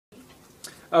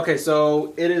Okay,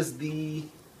 so it is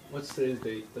what's today's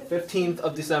date? The 15th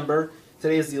of December.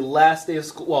 Today is the last day of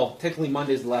school. Well, technically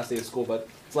Monday is the last day of school, but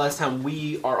it's the last time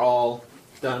we are all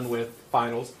done with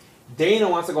finals. Dana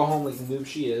wants to go home like the noob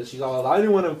she is. She's all, I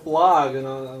didn't want to vlog and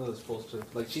all this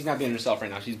bullshit. Like, she's not being herself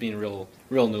right now. She's being real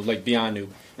noob, like beyond noob.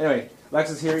 Anyway,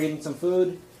 Lex is here eating some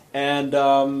food, and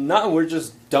we're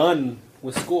just done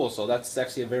with school, so that's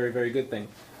actually a very, very good thing.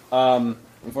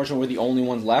 Unfortunately, we're the only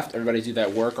ones left. Everybody's either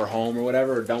at work or home or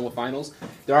whatever, or done with finals.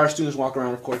 There are students walking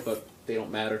around, of course, but they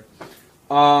don't matter.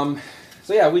 So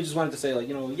yeah, we just wanted to say, like,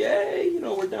 yay,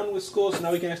 we're done with school, so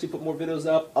now we can actually put more videos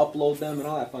up, upload them, and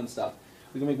all that fun stuff.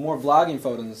 We can make more vlogging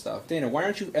photos and stuff. Dana, why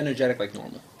aren't you energetic like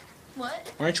normal?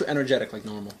 What? Why aren't you energetic like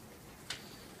normal?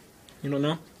 You don't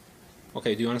know?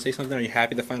 Okay, do you want to say something? Are you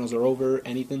happy the finals are over?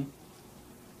 Anything?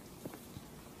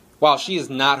 Wow, she is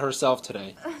not herself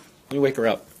today. Let me wake her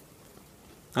up.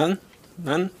 Nothing?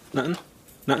 Nothing? Nothing?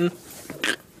 Nothing?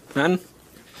 Nothing?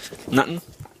 Nothing?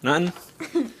 Nothing?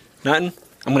 Nothing?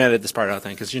 I'm gonna edit this part out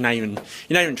then, because you're not even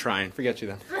trying. Forget you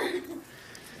then.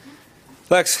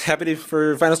 Lex, happy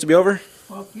for finals to be over?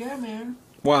 Fuck yeah, man.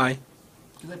 Why?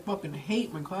 Because I fucking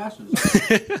hate my classes.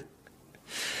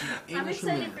 I'm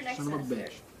excited for next semester.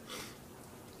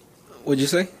 What'd you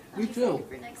say? Me too.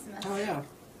 For next semester. Oh yeah.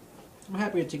 I'm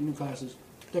happy to take new classes.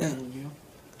 Definitely,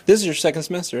 This is your second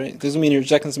semester, right? This will mean your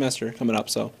second semester coming up,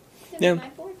 so. Yeah. My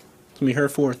fourth. It's gonna be her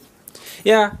fourth.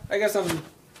 Yeah, I guess I'm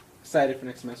excited for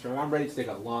next semester. I'm ready to take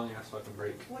a long ass fucking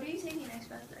break. What are you taking next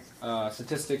semester?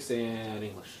 Statistics and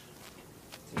English.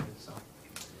 So.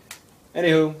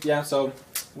 Anywho, yeah, so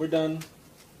we're done.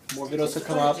 More videos to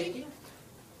come up.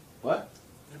 What?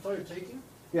 I thought you were taking?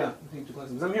 Yeah, I'm taking 2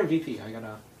 classes. I'm here in VP. I got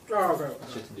okay.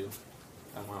 shit to do.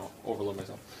 I don't want to overload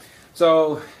myself.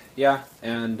 So, yeah,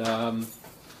 and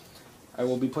I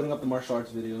will be putting up the martial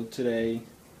arts video today.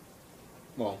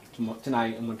 Well,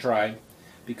 tonight I'm going to try,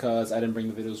 because I didn't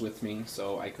bring the videos with me,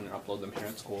 so I couldn't upload them here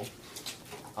at school.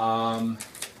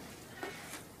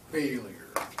 Failure.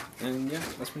 And yeah,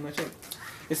 that's pretty much it.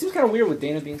 It seems kind of weird with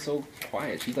Dana being so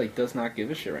quiet. She like does not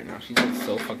give a shit right now. She's like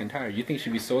so fucking tired. You think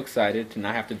she'd be so excited to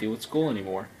not have to deal with school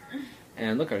anymore.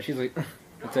 And look at her. She's like,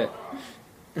 that's it.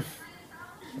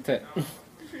 That's it.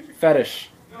 Fetish.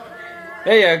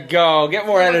 There you go. Get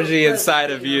more energy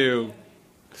inside of you.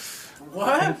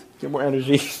 What? Get more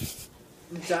energy.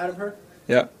 Inside of her?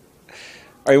 Yeah.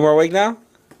 Are you more awake now?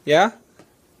 Yeah?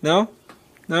 No?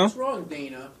 No? What's wrong,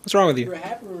 Dana? What's wrong with You you? were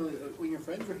happy when your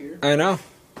friends were here. I know.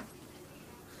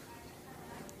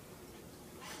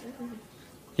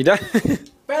 You done?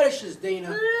 Fetishes,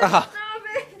 Dana. Ah. Stop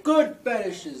it! Good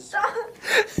fetishes. Stop.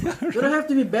 They don't have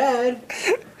to be bad.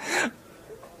 It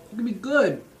can be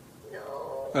good.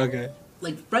 No. Okay.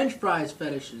 Like French fries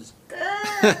fetishes.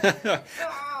 Stop.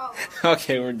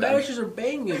 Okay, we're done. Fetishes are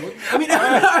banging. I mean,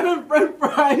 I mean French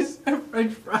fries.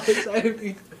 French fries. I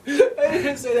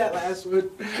didn't say that last one.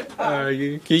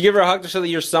 Can you give her a hug to show that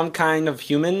you're some kind of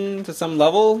human to some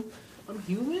level? I'm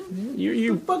human?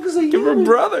 You What the fuck is a give her a human?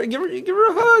 brother. Give her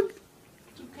a hug.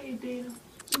 It's okay, Dana.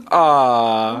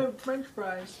 Aww. I meant French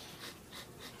fries.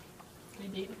 Hey,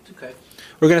 Dana. It's okay.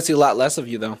 We're gonna see a lot less of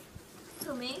you though.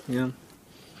 To me? Yeah.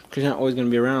 Cause you're not always gonna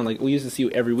be around. Like we used to see you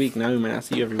every week. Now we might not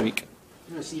see you every week.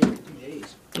 I'm gonna see you every 2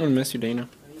 days. I'm gonna miss you, Dana.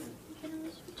 I can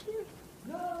miss you too.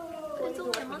 But it's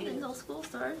only a month until school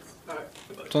starts.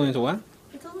 It's only into what?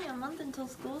 It's only a month until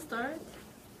school starts.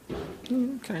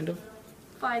 Kind of.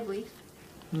 5 weeks.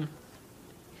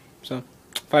 So,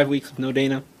 5 weeks of no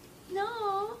Dana.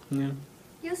 No. Yeah.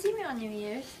 You'll see me on New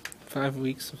Year's. 5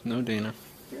 weeks of no Dana.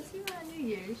 You'll see me on New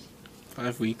Year's.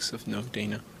 5 weeks of no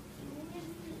Dana.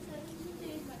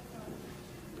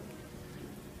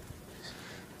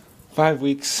 5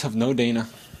 weeks of no Dana.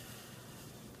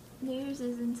 New Year's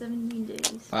is in 17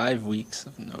 days. 5 weeks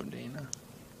of no Dana.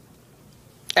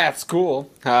 At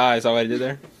school. Ah, I saw what I did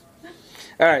there.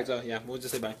 Alright, so yeah, we'll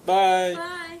just say bye. Bye.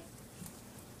 Bye.